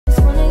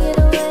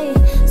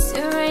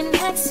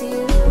kiss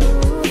you.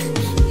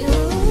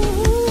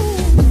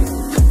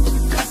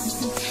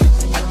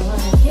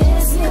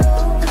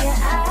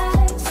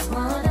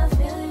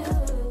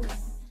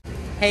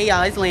 Hey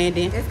y'all, it's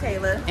Lyndon. It's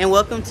Kayla. And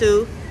welcome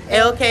to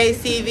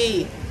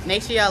LKCV.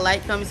 Make sure y'all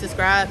like, comment,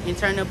 subscribe, and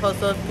turn the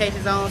post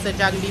notifications on so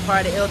y'all can be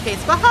part of the LK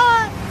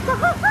squad.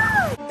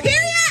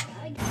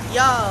 Period!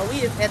 Y'all,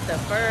 we is at the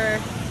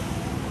fur.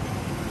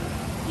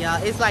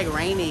 Y'all, it's like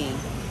raining.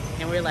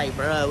 And we're like,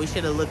 bruh, we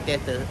should have looked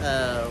at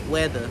the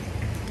weather.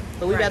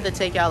 But we about to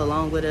take y'all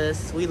along with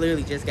us. We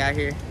literally just got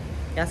here.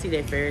 Y'all see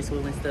that Ferris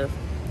wheel and stuff.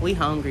 We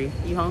hungry.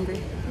 You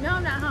hungry? No,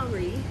 I'm not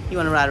hungry. You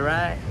want to ride a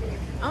ride?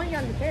 I only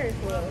got on the Ferris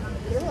wheel.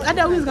 I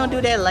thought we was gonna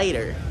do that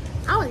later.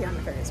 I only got on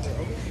the Ferris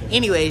wheel.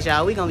 Anyways,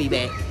 y'all, we gonna be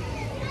back.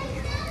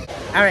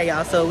 All right,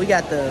 y'all. So we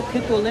got the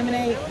pickle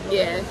lemonade.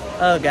 Yes.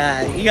 Oh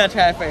God, you gotta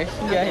try it first.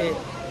 You go ahead.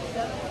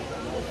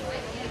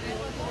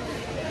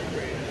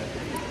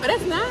 But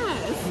that's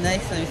nice.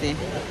 Nice. Let me see.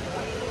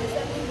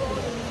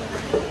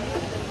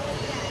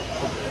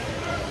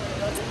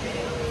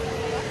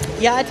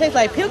 Yeah, it tastes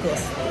like pickles.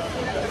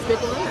 It's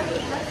pickle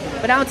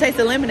lemonade. But I don't taste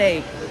the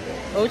lemonade.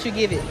 What would you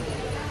give it?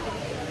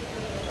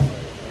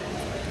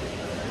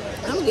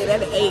 I'm gonna give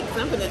that an 8.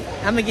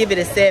 I'm gonna give it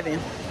a 7.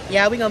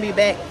 Yeah, we gonna be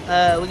back.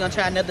 We're gonna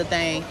try another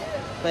thing,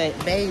 but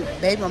babe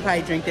gonna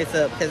probably drink this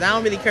up because I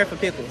don't really care for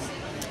pickles.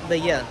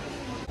 But yeah,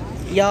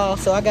 y'all.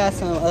 So I got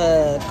some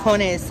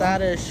corn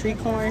asada street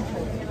corn.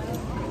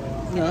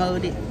 You gonna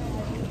hold it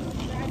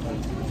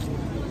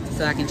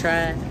so I can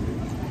try it.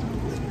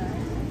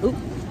 Oop.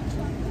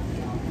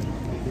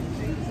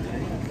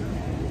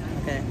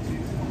 Okay.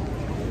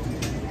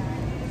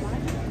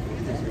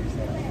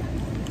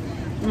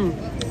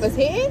 It's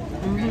hitting?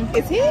 Mm-hmm.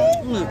 It's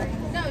hitting?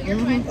 No, you're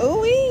fine.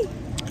 Ooh-wee.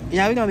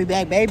 Yeah, we're gonna be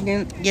back.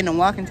 Baby getting a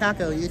walking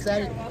taco. You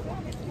excited?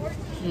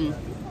 All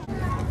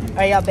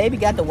right, y'all. Baby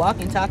got the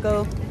walking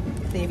taco.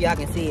 See if y'all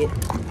can see it.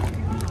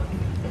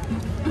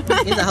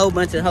 There's a whole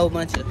bunch of. Whole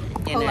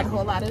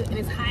lot, and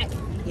it's hot.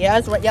 Yeah,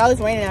 y'all.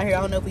 It's raining out here.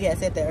 I don't know if we had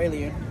said that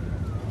earlier.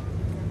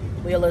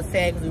 We're a little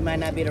sad because we might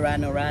not be able to ride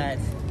no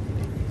rides.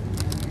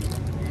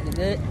 Is it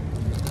good?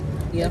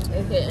 Yeah. It's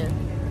hitting.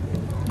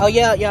 Oh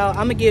yeah, y'all.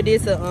 I'm gonna give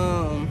this a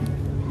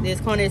this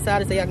corn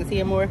asada so y'all can see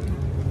it more.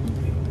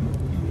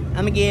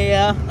 I'm gonna give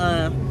y'all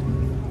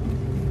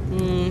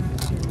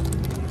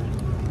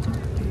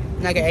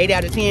like an 8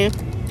 out of 10.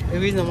 The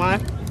reason why,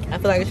 I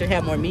feel like it should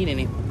have more meat in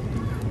it.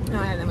 I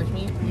don't have that much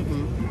meat.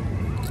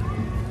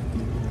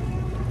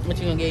 What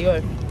you gonna get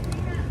yours?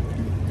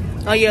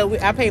 Oh yeah,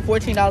 I paid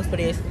 $14 for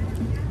this.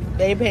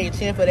 They paid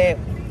 $10 for that.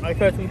 Of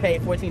course, we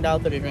paid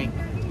 $14 for the drink.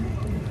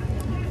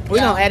 We're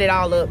gonna add it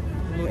all up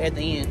at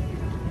the end.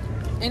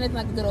 And it's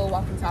like a good old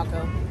walking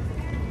taco.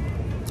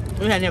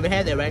 We had never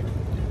had that, right?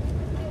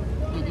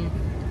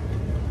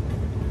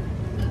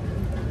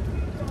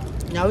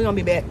 Now we're gonna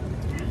be back.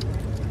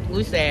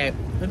 We sad.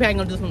 We're probably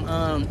gonna do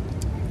some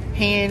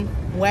hand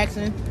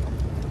waxing,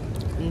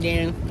 and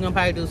then we're gonna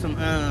probably do some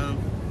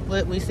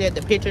what we said,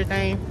 the picture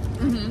thing,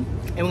 and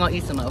we're gonna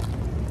eat some more.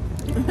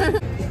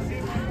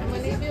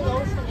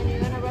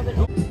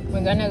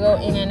 We're gonna go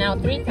in and out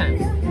 3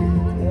 times.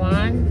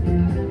 1,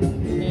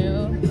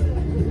 2,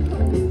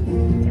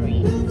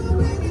 3.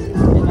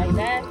 Like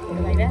that.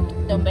 Like that.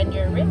 Don't bend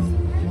your wrist.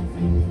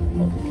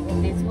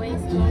 This way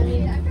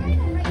slowly.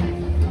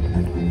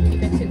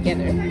 Keep it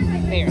together.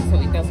 There, so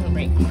it doesn't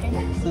break. Okay.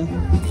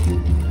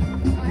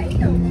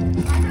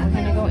 We're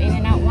gonna go in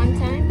and out 1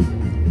 time.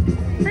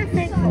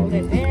 Perfect. Hold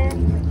it there.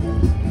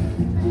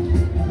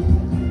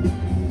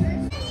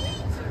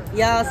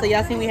 Y'all, so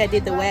y'all seen we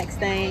did the wax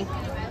thing.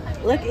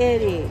 Look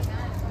at it.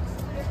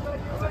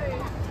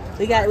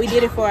 We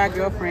did it for our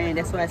girlfriend.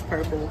 That's why it's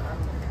purple.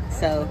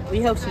 So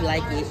we hope she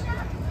like it.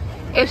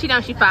 If she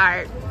don't, she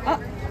fired. Oh,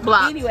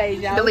 blocked.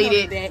 Anyways, y'all,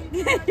 deleted.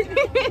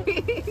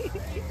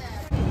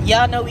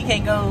 Y'all know we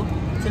can't go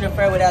to the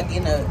fair without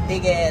getting a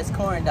big ass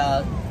corn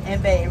dog.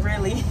 And babe,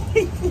 really?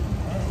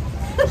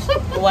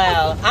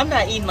 Wow, I'm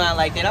not eating mine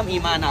like that. I'm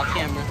eating mine off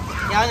camera.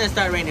 Y'all gonna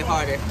start raining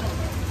harder.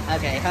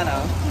 Okay, hold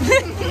on.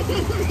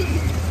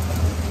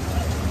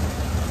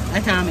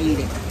 That's how I'm gonna eat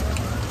it.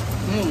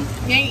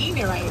 You ain't eating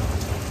it right.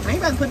 I ain't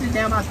about to put this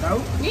down my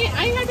throat. Yeah,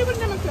 I ain't got to put it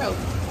down my throat.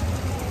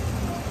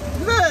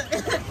 Look.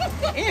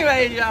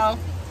 Anyways, y'all,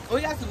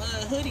 we got some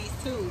hoodies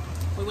too.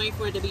 We're waiting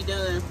for it to be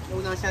done, and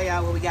we're gonna show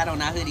y'all what we got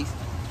on our hoodies.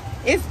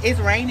 It's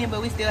raining,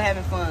 but we still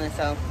having fun.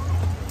 So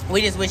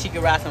we just wish you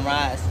could ride some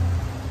rides.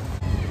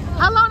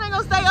 How long they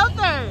gonna stay up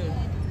there?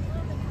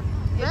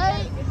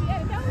 Hey.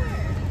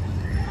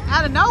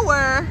 Out of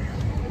nowhere.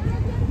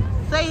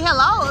 Say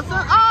hello.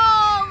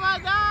 Oh my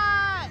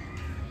God.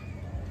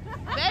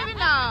 Baby,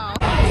 no.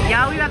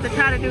 Y'all, we got to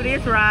try to do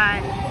this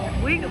ride.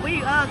 We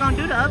gonna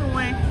do the other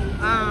one.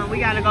 We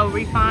gotta go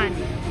refund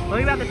it. But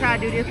we about to try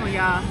to do this one,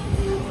 y'all.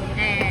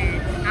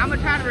 And I'm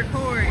gonna try to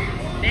record.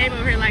 Dave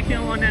over here like he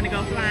don't want nothing to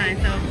go flying.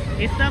 So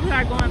if stuff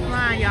start going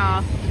flying,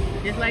 y'all,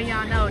 just let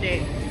y'all know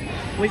that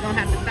we're gonna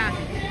have to stop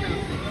it. So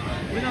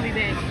we're gonna be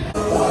back.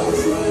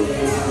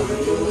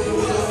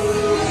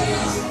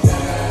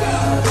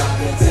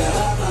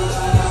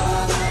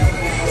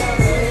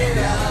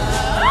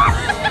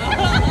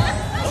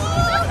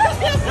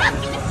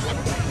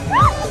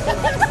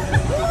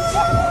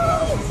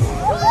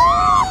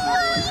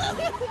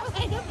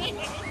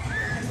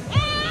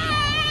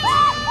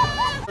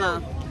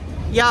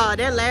 Y'all,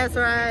 that last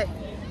ride,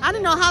 I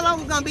didn't know how long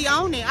we was gonna be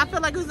on it. I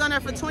felt like we was on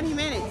there for 20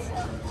 minutes.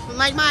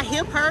 Like my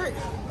hip hurt,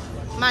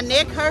 my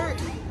neck hurt,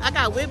 I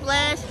got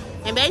whiplash,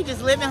 and babe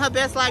just living her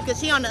best life because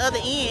she on the other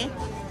end.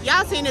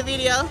 Y'all seen the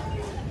video.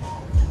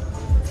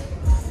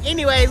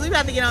 Anyways, we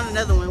about to get on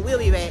another one. We'll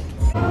be back.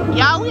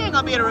 Y'all, we ain't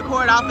gonna be able to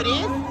record off of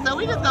this, so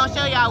we just gonna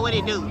show y'all what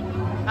it do,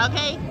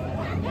 okay?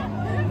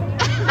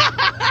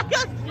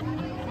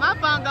 My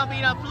phone gonna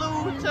be done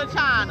flew to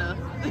China.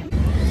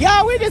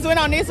 Y'all, we just went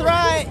on this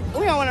ride.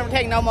 We don't want to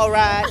take no more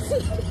rides.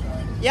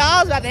 Y'all,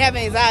 I was about to have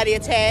an anxiety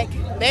attack.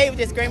 Baby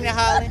just screaming and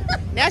hollering.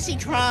 Now she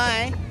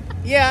crying.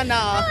 Yeah, no.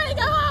 I wanna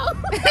go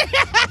home.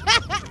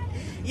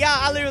 Y'all,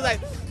 I literally was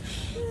like,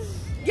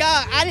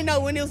 y'all, I didn't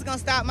know when it was gonna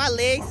stop. My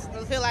legs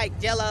feel like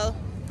jello.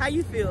 How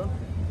you feel?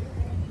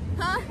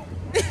 Huh?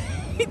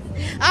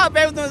 Our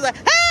baby was like,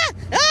 ah,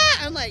 ah.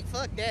 I'm like,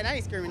 fuck that. I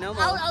ain't screaming no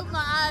more. I would open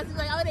my eyes and be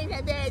like, oh, it ain't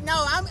that bad.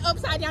 No, I'm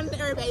upside down in the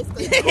air,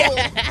 basically. Cool.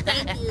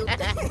 Thank you.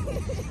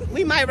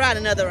 We might ride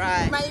another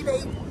ride.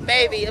 Maybe.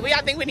 Baby,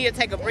 I think we need to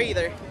take a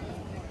breather.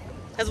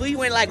 Cause we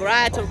went like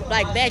ride to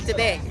like back to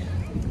back.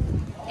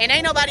 And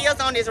ain't nobody else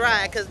on this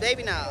ride, cause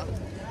baby no.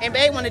 And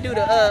babe wanna do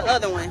the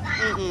other one.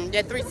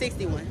 That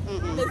 360 one.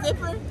 The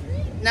zipper?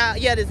 No,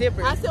 yeah, the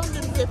zipper. I still do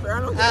the zipper.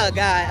 I don't Oh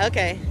God,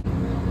 okay.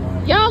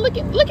 Y'all look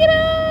at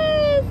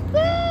us.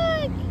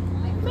 Look.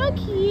 So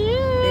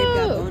cute. Babe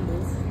got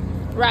bundles.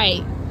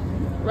 Right.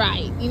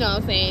 You know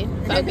what I'm saying?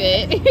 So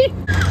good.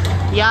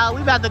 Y'all,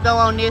 we about to go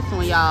on this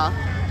one, y'all.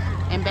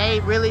 And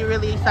babe really,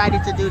 really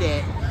excited to do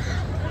that.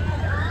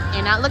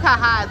 And now look how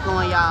high it's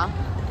going, y'all.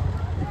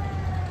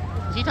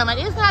 She talking about,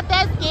 it's not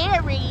that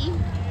scary.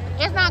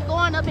 It's not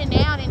going up and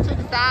down and to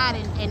the side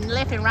and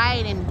left and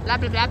right and blah,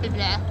 blah, blah, blah,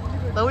 blah.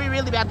 But we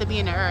really about to be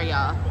in the air,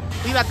 y'all.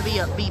 We about to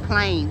be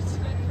planes.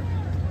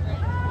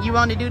 You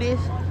want to do this?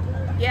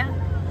 Yeah.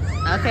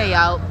 Okay,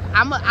 y'all.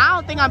 I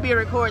don't think I'll be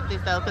able to record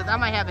this, though, because I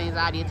might have an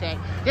anxiety attack.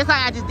 Just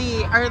like I just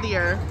did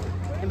earlier.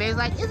 And babe's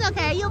like, it's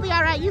okay. You'll be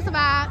all right. You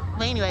survive.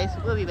 But anyways,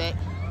 we'll be back.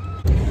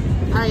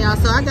 All right, y'all.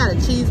 So I got a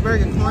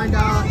cheeseburger corn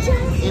dog.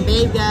 And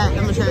babe got,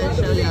 I'm going to try to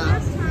show y'all.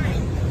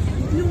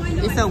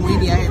 It's so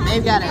windy out here.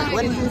 Babe got a,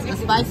 what is this? A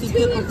spicy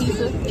pickle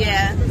pizza?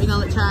 Yeah. We're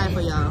going to try it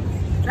for y'all.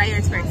 Try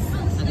yours first.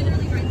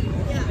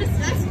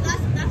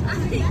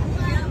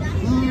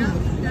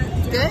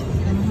 Good?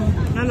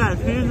 I got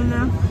cheese in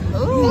there.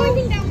 Ooh. I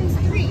think that one's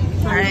 3.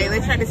 All right,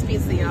 let's try this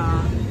pizza,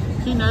 y'all.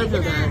 She knows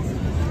her guys.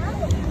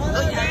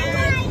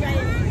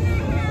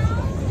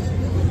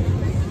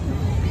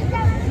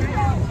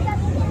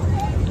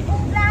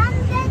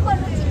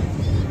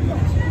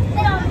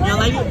 You don't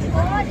like it?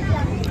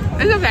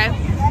 It's okay.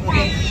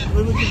 Okay.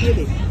 What would you give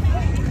it?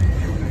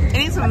 It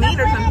needs some meat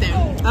or something.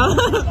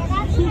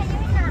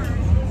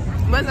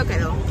 But it's okay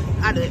though.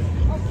 I'll do it.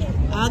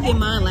 I'll give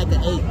mine like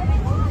an 8.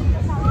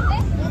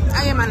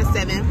 I give mine a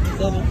 7.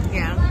 7?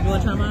 Yeah. You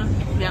want to try mine?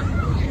 Yeah.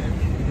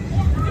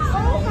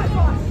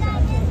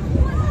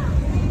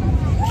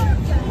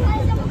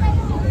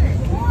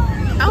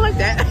 I like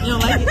that. You don't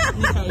like it? Let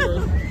me try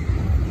yours.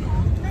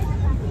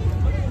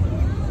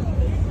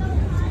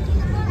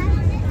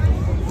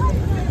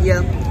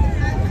 Yeah.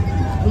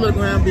 Little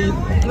ground beef.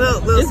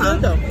 Little It's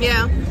good though.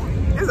 Yeah.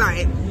 It's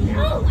alright.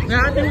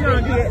 Now I think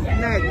we're gonna get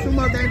like 2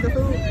 more things of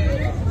food.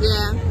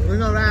 Yeah. We're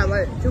gonna ride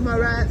like 2 more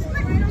rides.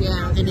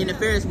 Yeah. And then the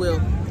Ferris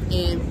wheel.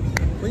 And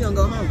we're gonna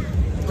go home.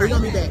 We're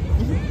gonna be back.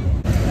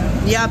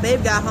 Yeah,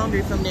 babe got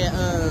hungry from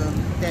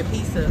that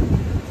pizza.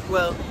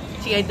 Well,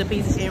 she ate the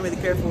pizza, she didn't really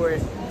care for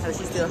it. So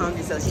she's still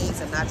hungry, so she eats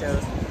some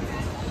nachos.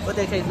 What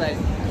they taste like?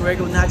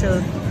 Regular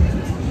nachos?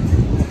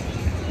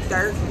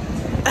 Dirt.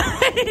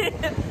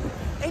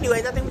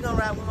 Anyways, I think we're gonna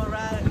ride one more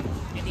ride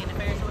and then the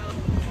Ferris wheel.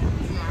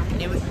 And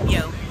then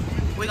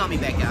we're gonna be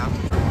back, y'all.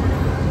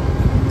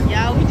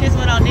 Y'all, we just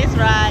went on this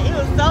ride. It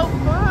was so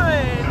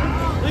fun.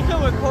 We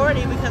couldn't record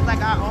it because like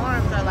our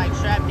arms are like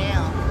strapped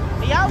down.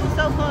 But y'all was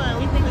so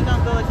fun. We think we're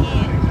gonna go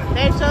again.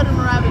 They showed them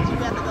the ride, but you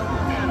got to go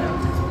on now.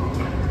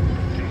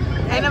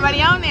 Ain't nobody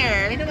on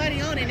there. Ain't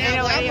nobody on it now. Ain't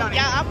nobody on it.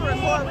 Y'all, I'm gonna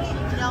record when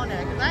she's on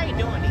there because I ain't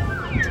doing it.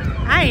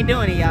 I ain't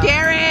doing it, y'all.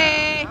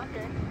 Gary!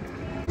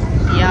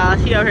 Y'all,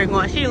 she over here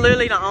going. She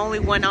literally the only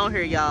one on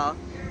here, y'all.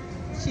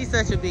 She's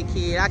such a big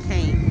kid. I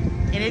can't.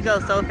 And it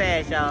goes so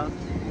fast, y'all.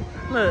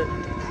 Look.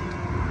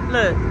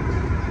 Look.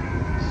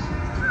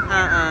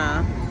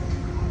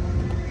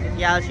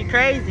 Y'all, she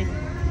crazy.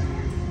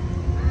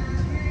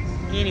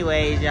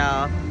 Anyways,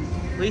 y'all.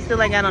 We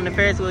still ain't got on the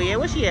Ferris wheel yet.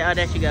 Where she at? Oh,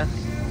 there she go.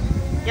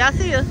 Y'all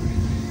see her?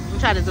 I'm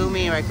trying to zoom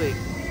in right quick.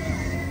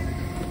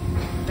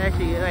 There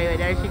she is. Wait,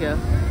 there she go.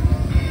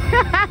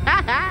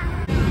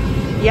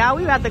 Y'all,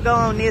 we about to go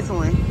on this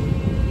one.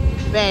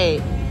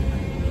 Babe.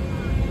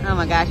 Oh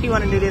my gosh, she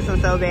want to do this one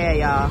so bad,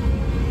 y'all.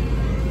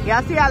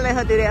 Y'all see I let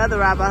her do that other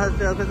ride by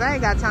herself because I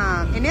ain't got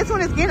time. And this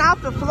one is getting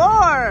off the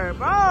floor,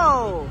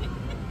 bro.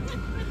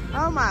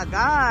 Oh my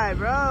God,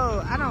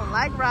 bro. I don't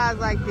like rides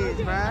like this,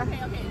 bro.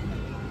 Okay.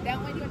 That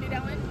one, you gonna do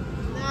that one?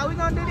 Nah, we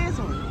gonna do this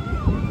one.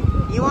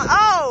 You want,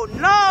 oh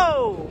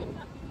no.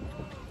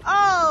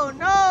 Oh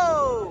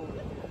no.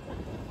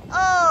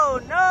 Oh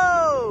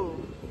no.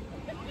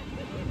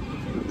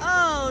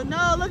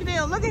 Look at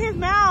him. Look at his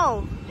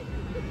mouth.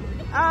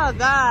 Oh,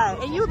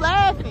 God. And you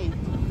laughing.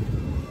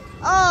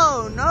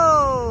 Oh,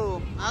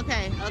 no.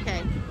 Okay.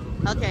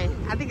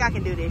 I think I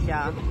can do this,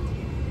 y'all.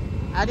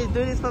 I'll just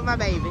do this for my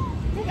baby.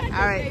 You got this,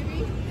 all right.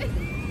 baby.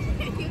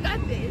 You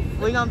got this.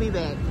 We're going to be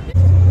back.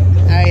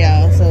 All right,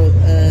 y'all. So,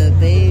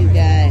 babe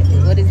got,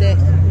 what is that?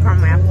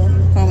 Caramel apple.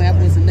 Caramel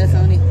apple with some nuts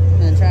on it.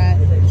 Gonna try it.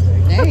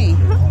 Dang.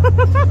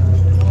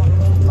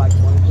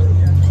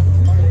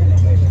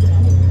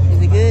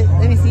 Is it good?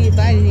 Let me see it.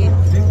 Bite it in.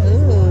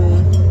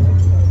 Ooh.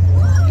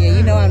 Yeah,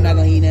 you know I'm not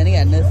gonna eat nothing.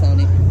 They got nuts on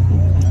it.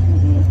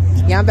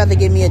 Yeah, I'm about to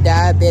get me a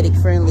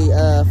diabetic friendly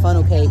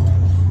funnel cake.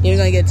 Then we're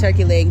gonna get a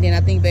turkey leg. Then I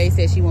think Babe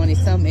said she wanted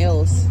something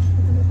else.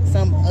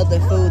 Some other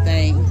food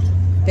thing.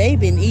 They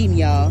been eating,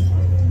 y'all.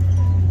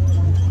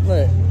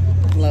 Look.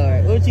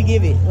 Lord. What would you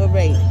give it? What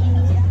rate?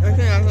 A 10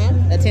 out of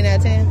 10. A 10 out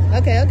of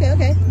 10?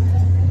 Okay.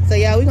 So,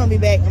 y'all, we're gonna be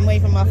back. I'm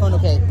waiting for my funnel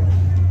cake.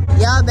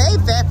 Y'all,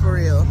 Babe fat for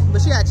real.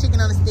 But she got chicken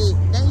on the stick.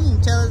 Dang, you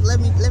chose. Let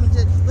me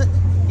just, look.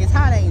 It's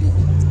hot, ain't it?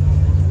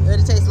 What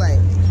it tastes like?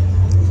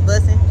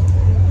 Bussin'.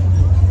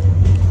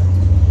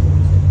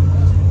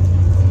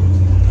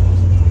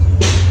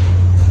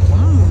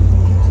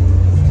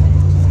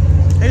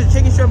 There's a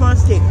chicken strip on a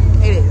stick.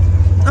 It is.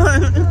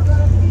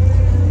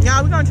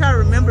 Y'all, we're gonna try to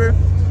remember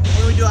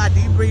when we do our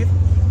debrief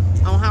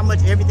on how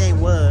much everything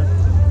was.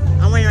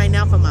 I'm waiting right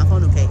now for my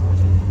funnel cake.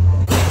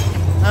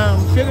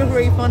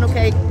 Sugar-free funnel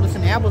cake with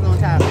some apples on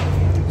top.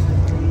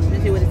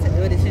 Let's see what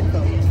it's in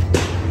for.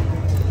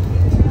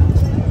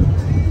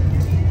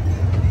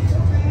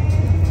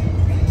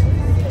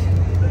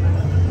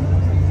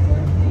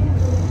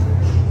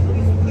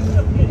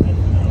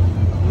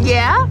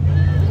 Yeah.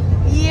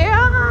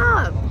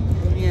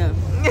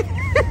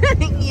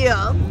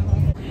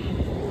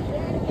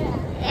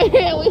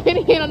 We're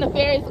gonna get on the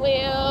Ferris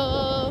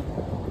wheel.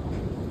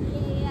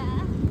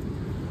 Yeah.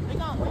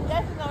 We're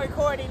definitely gonna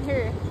record in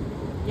here,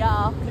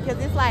 y'all, because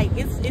it's like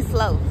it's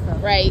slow. So.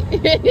 Right.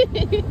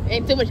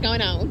 Ain't too much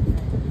going on.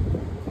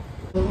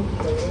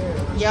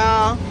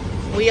 Y'all,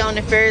 we on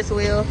the Ferris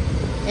wheel,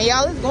 and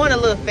y'all, it's going a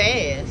little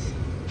fast.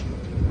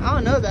 I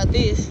don't know about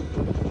this.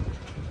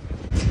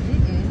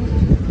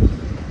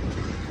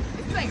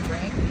 It's like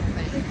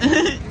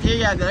raining. Here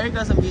y'all go. Here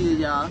goes some views,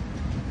 y'all.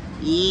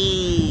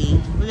 Yeah,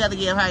 we got to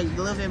give her a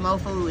little bit more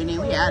food, and then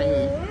we out of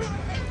here.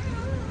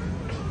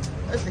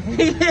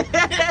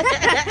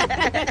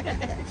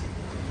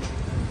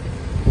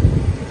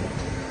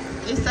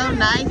 It's so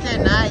nice at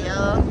night,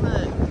 y'all.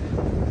 Look.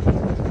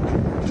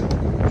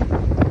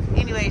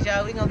 Anyways,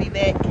 y'all, we gonna be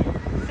back.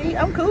 See,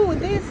 I'm cool with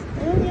this,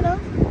 you know.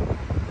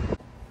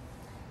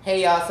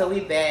 Hey, y'all, so we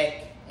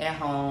back at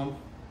home.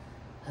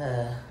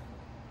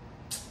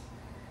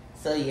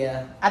 So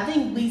yeah, I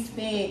think we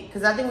spent,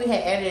 because I think we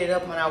had added it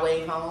up on our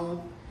way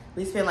home.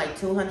 We spent like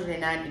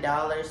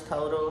 $290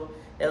 total.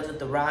 That was with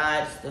the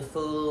rides, the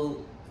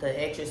food, the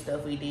extra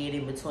stuff we did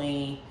in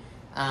between.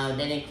 That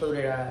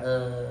included our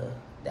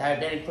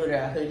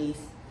hoodies.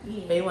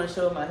 Yeah. Hey, you want to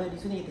show them my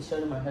hoodies? We need to show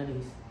them our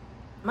hoodies.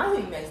 My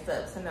hoodie messed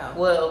up, so no.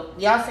 Well,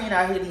 y'all seen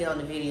our hoodie on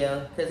the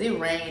video because it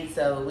rained,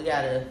 so we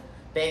gotta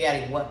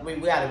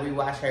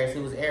rewash hers.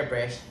 It was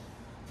airbrush.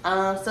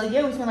 So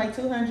yeah, we spent like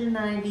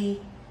 $290.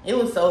 It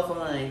was so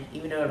fun,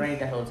 even though it rained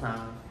the whole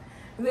time.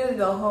 Literally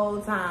the whole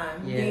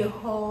time. Yeah. The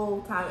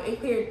whole time. It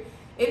cleared.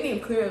 It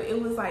didn't clear.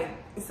 It was like,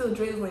 it's still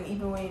drizzling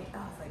even when, I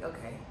was like,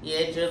 okay. Yeah,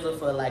 it drizzled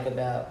for like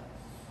about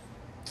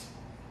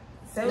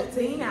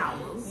 17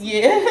 hours.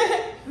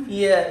 Yeah.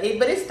 Yeah.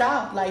 But it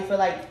stopped like for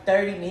like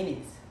 30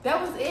 minutes.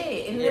 That was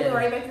it. And then we went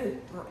right back to,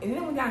 and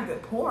then we got to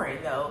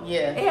pouring though.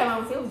 Yeah. They had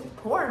moments, it was just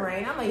pouring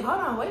rain. I'm like, hold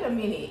on, wait a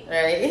minute.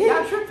 Right.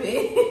 Y'all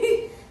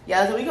tripping.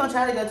 Yeah, so we're gonna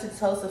try to go to the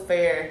Tulsa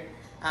Fair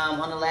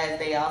on the last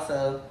day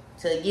also.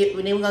 Then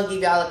we're gonna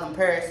give y'all a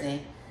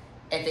comparison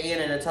at the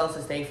end of the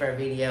Tulsa State Fair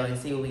video and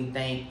see what we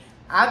think.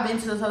 I've been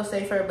to the Tulsa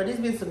State Fair, but it's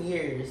been some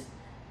years.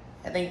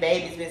 I think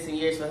Baby's been some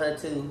years for her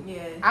too.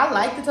 Yeah. I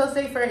like the Tulsa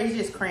State Fair, it's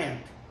just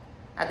cramped.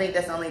 I think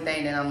that's the only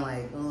thing that I'm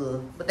like,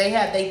 ugh. But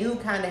they do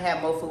kind of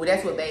have more food.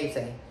 That's what Babe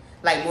say.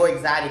 Like more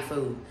exotic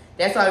food.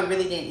 That's why we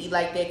really didn't eat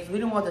like that, because we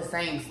didn't want the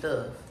same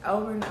stuff.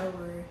 Over and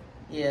over.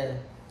 Yeah.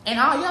 And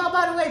y'all,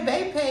 by the way,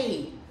 Babe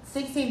paid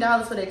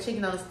 $16 for that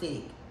chicken on a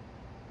stick.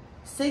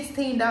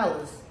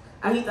 $16.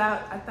 I really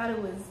thought it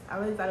was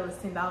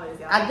 $10,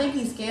 y'all. I think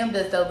he scammed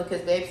us though,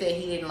 because Babe said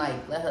he didn't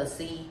like let her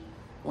see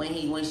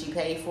when she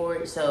paid for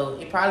it. So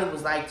it probably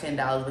was like $10,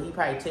 but he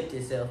probably tipped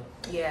himself.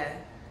 Yeah.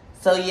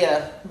 So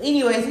yeah.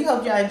 Anyways, we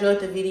hope y'all enjoyed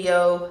the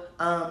video.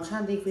 I'm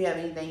trying to think if we have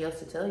anything else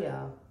to tell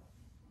y'all.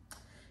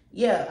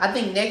 Yeah, I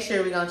think next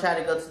year we're gonna try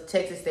to go to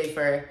Texas State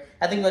Fair.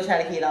 I think we're gonna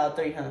try to hit all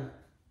three, huh?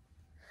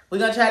 We're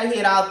gonna try to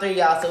hit all three,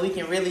 y'all, so we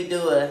can really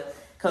do a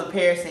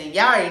comparison.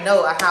 Y'all already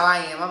know how I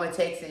am. I'm a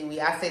Texan.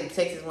 I said the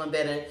Texas one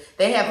better.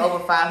 They have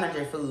over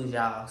 500 foods,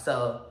 y'all.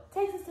 So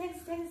Texas.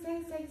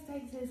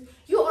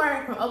 You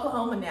are from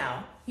Oklahoma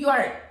now.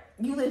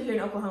 You live here in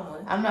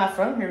Oklahoma. I'm not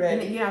from here,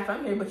 baby. You're not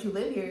from here, but you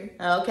live here.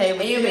 Okay,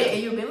 but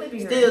and you've been living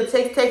here. Still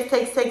Texas.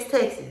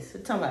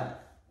 What you talking about?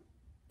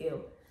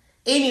 Ew.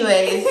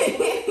 Anyways,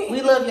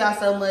 we love y'all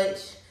so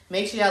much.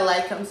 Make sure y'all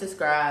like, comment,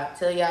 subscribe.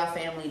 Tell y'all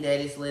family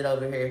that it's lit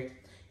over here.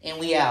 And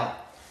we out.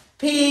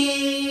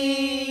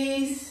 Peace.